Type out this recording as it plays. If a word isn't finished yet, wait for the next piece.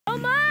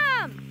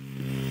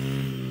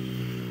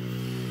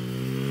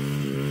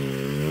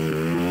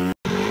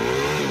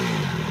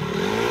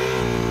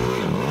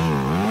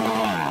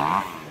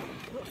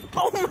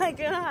Oh my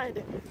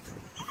god.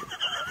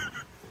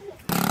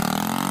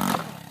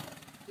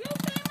 You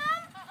okay,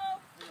 Mom? Uh-oh.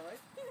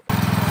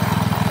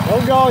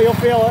 Don't go, you'll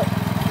feel it.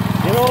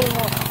 Get over the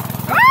wall.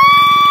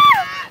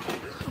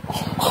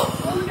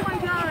 Oh my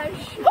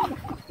gosh.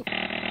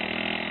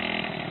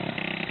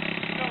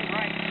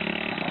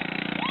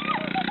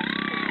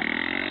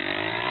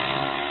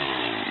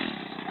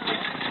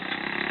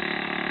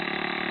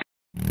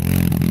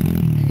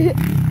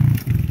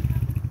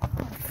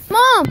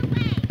 Mom!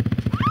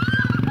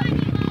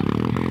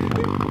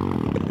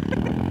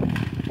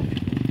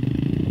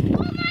 Oh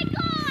my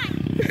god!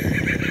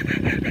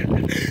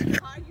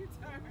 On your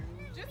turn.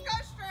 Just go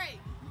straight.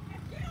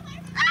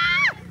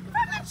 Ah!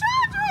 From the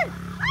children!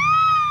 Ah!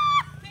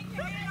 Take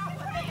your hand off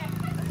of there.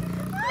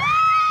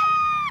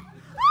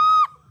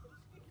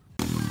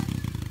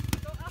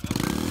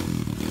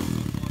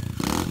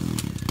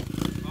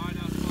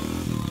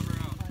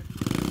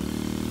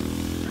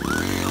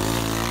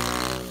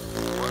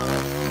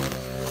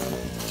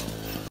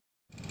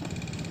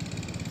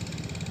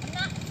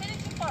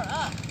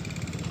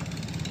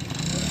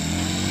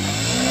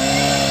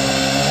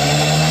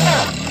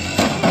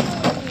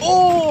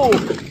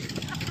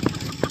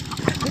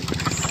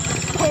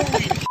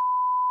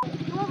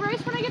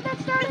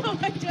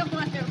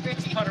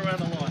 Putt around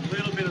the lawn. A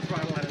little bit of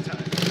throttle at a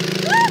time.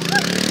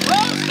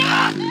 Oh,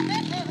 stop!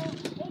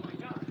 Oh my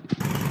god.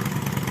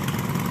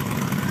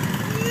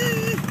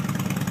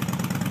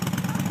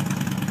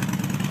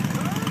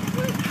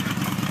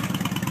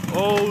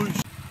 Oh,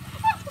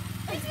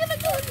 He's gonna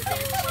go in the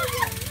same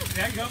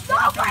there you go.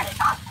 Oh,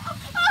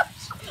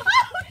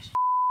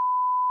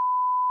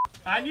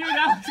 I knew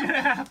that was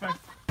gonna happen.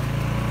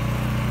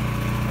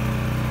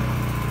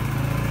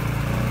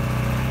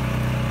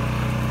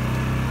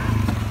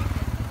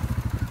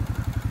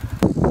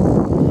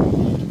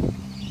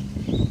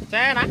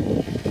 Sana.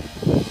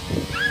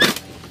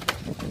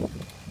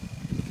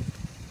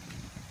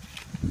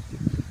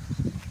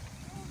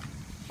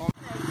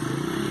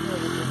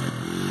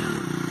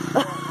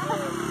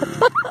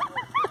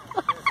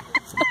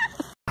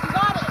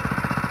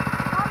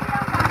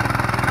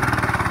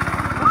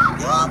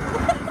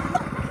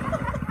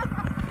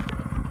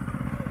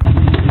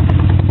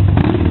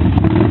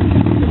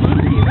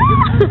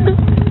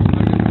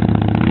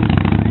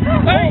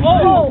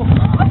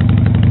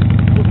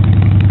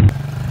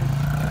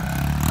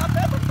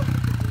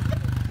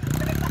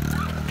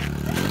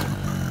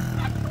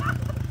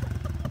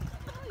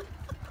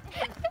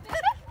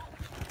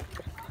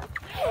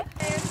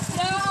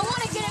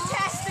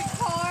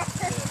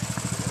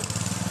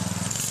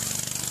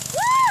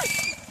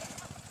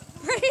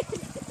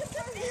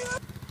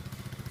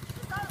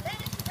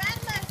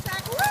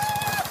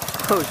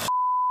 Oh,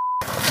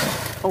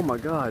 oh my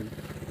god.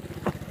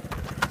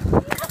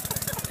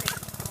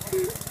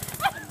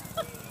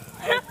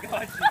 Oh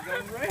god, she's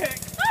going wreck.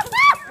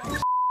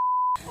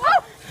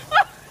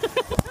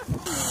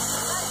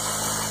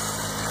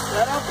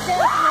 Let off the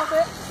gas a little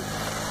bit.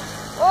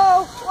 Whoa,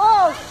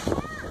 whoa!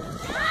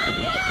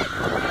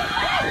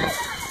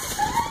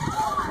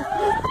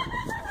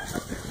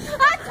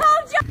 I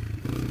told you!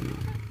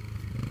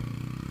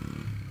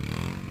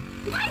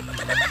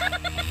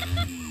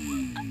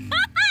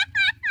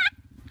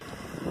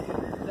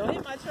 Don't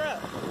hit my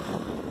truck.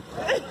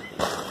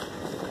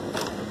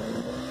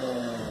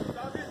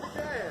 Stop hitting the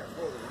gas.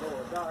 Oh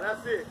Lord, no,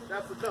 that's it.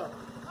 That's the tough.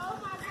 Oh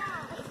my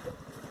god!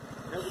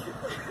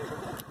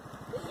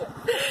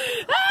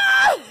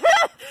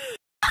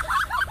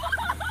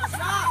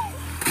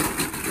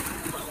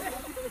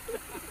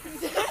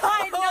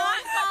 I'm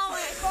not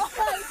falling.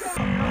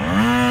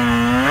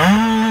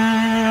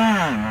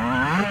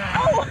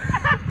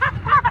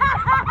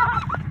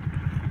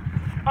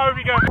 Oh,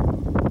 we go.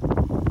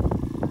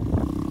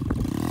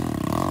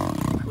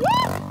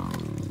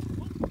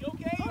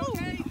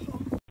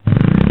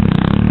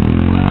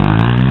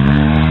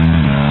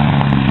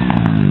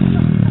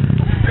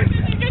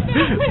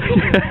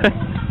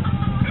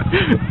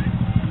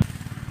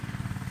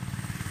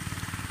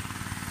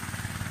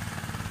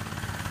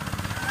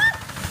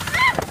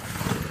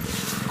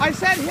 I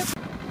said hit.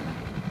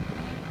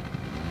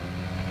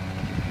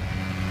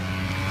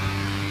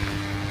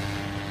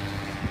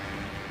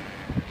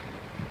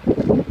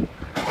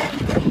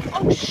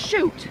 Oh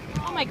shoot!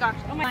 Oh my gosh!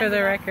 Oh my. For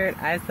the record,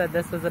 I said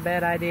this was a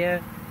bad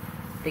idea.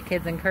 The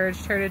kids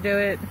encouraged her to do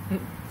it,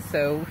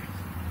 so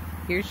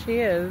here she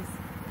is.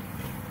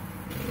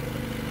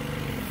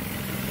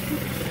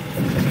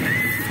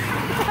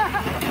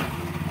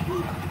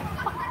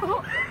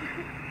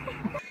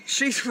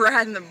 She's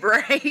riding the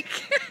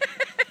brake.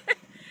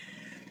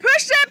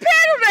 Push that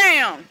pedal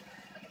down.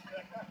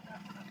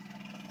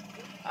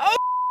 Oh.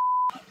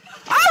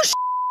 Oh shit.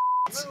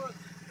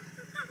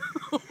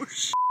 Oh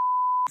shit.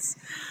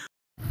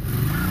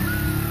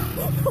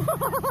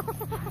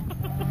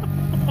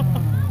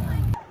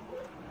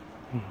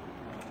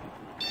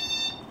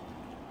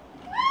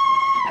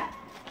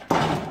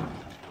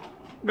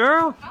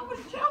 Girl. I was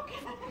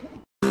joking.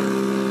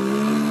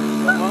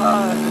 Come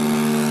on.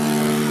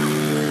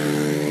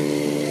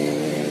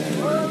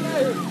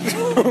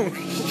 That's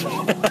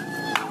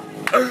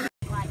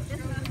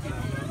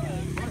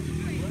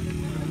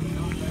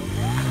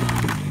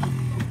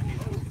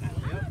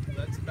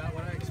about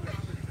what I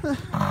expected.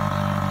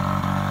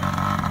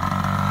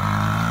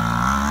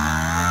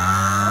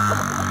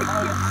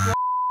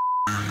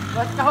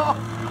 Let's go.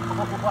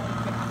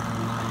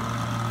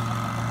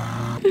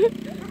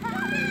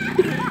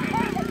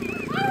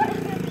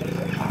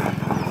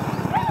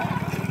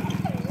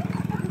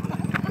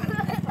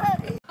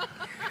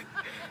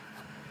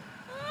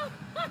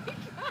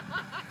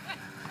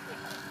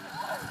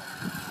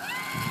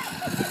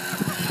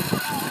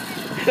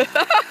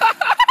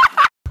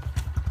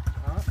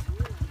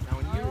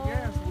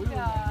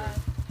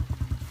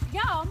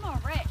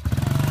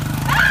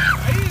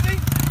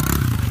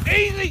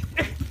 Easy!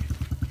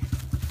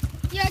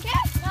 You okay?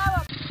 No.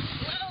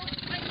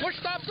 Push,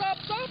 stop.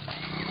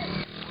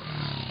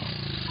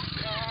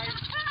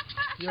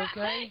 You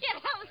okay? Yeah,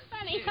 that was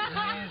funny.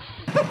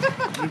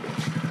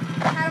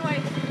 How do I?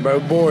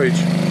 Both boys.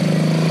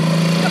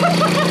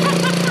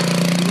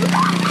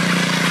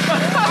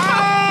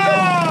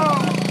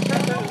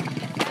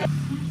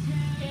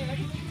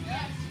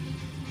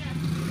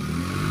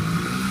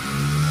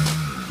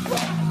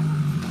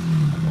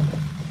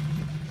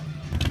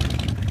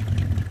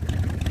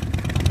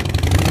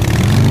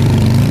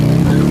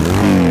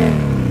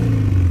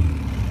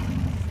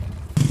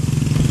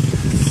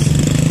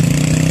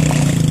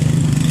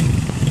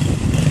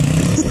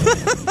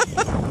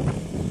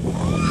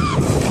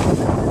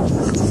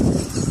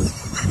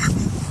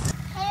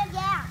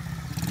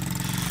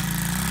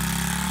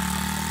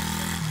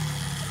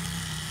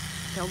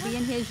 Don't be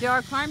in his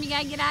yard, Carm. You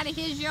gotta get out of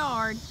his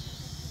yard.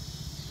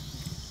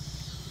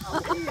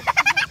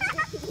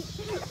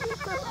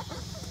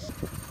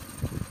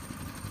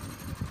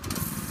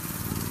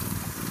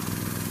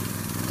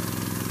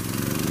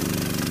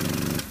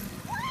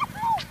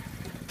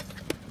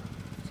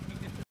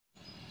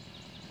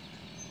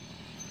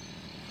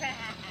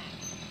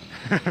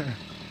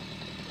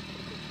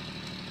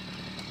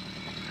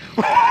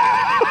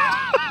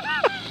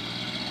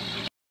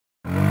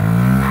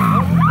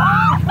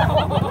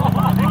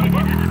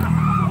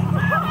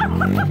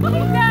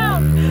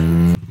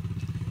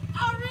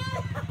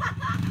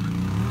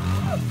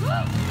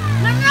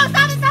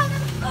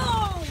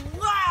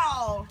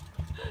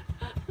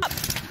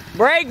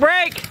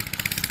 Break!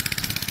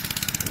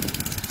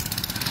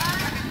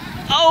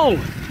 Oh!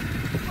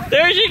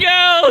 There she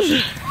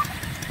goes!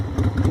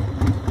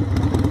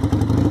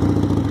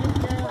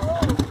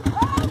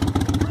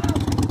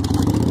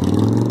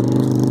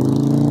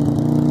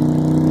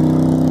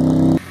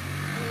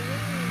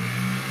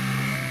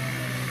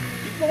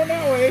 Keep going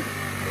that way.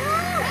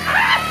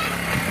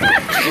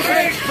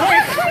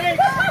 Quick!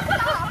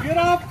 Get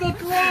off the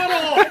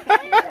throttle!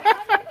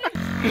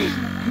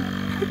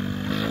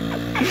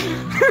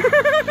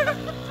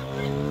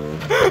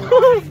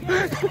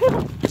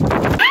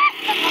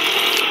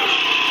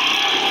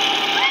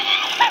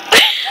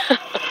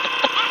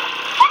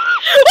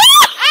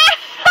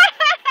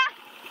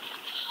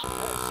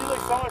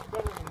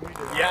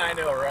 Yeah, I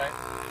know, right?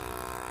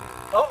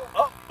 Oh!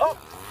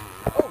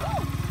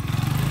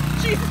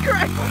 Jesus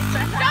Christ!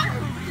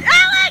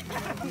 Alex!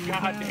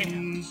 God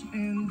damn.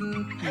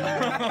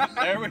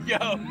 There we go.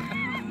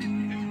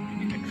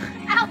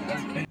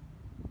 Alex!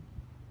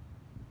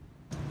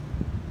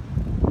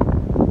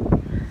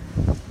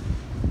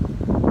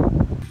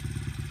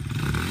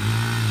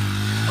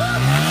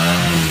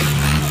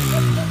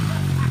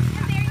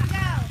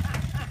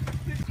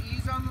 Just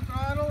ease on the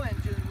throttle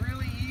and just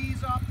really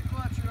ease off the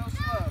clutch real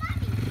slow.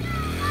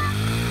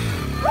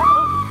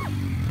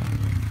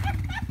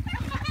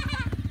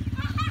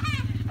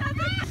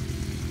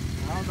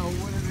 I don't know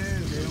what it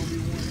is. They only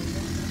want to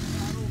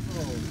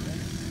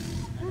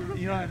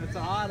you know, and it's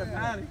an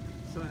automatic,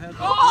 so it has.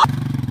 Oh!